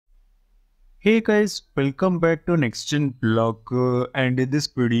Hey guys, welcome back to NextGenBlogger, and in this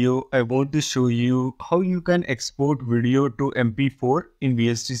video I want to show you how you can export video to MP4 in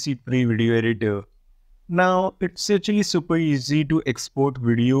VSDC Free Video Editor. Now it's actually super easy to export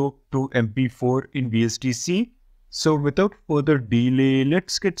video to MP4 in VSDC. So without further delay,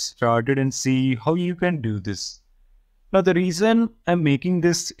 let's get started and see how you can do this. Now the reason I'm making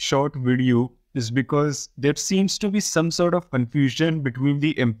this short video is because there seems to be some sort of confusion between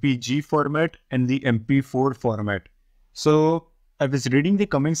the MPG format and the MP4 format. So I was reading the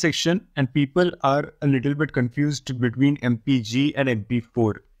comment section and people are a little bit confused between MPG and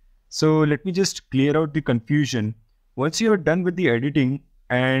MP4. So let me just clear out the confusion. Once you are done with the editing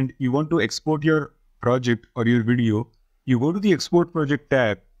and you want to export your project or your video, you go to the Export Project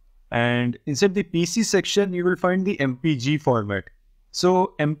tab, and inside the PC section you will find the MPG format.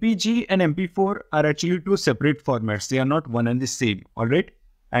 So MPG and MP4 are actually two separate formats. They are not one and the same, alright?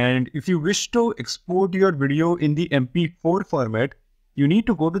 And if you wish to export your video in the MP4 format, you need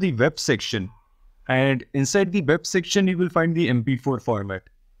to go to the web section. And inside the web section, you will find the MP4 format.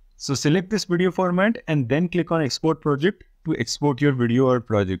 So select this video format and then click on Export Project to export your video or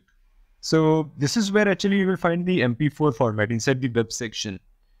project. So this is where actually you will find the MP4 format inside the web section.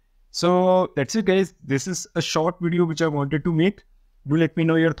 So that's it guys. This is a short video which I wanted to make. Do let me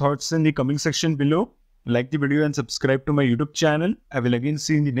know your thoughts in the comment section below. Like the video and subscribe to my YouTube channel. I will again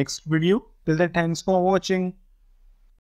see you in the next video. Till then, thanks for watching.